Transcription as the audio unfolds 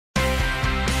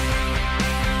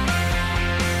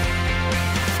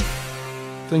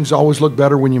things always look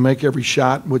better when you make every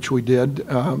shot, which we did.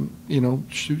 You know,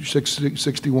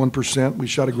 61%. We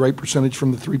shot a great percentage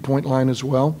from the three-point line as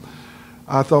well.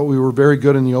 I thought we were very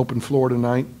good in the open floor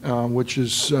tonight, which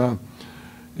is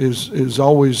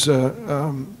always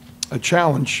a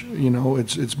challenge. You know,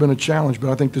 it's been a challenge, but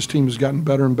I think this team has gotten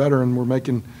better and better, and we're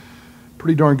making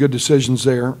pretty darn good decisions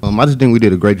there. I just think we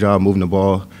did a great job moving the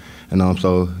ball, and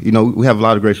so you know we have a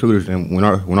lot of great shooters, and when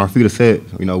our feet are set,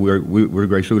 you know we're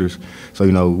great shooters. So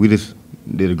you know we just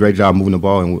did a great job moving the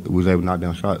ball, and we was able to knock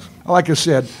down shots. Like I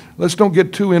said, let's don't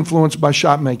get too influenced by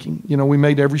shot making. You know, we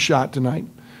made every shot tonight.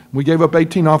 We gave up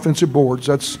 18 offensive boards.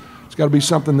 It's got to be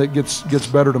something that gets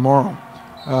better tomorrow.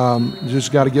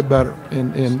 Just got to get better,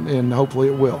 and hopefully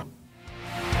it will.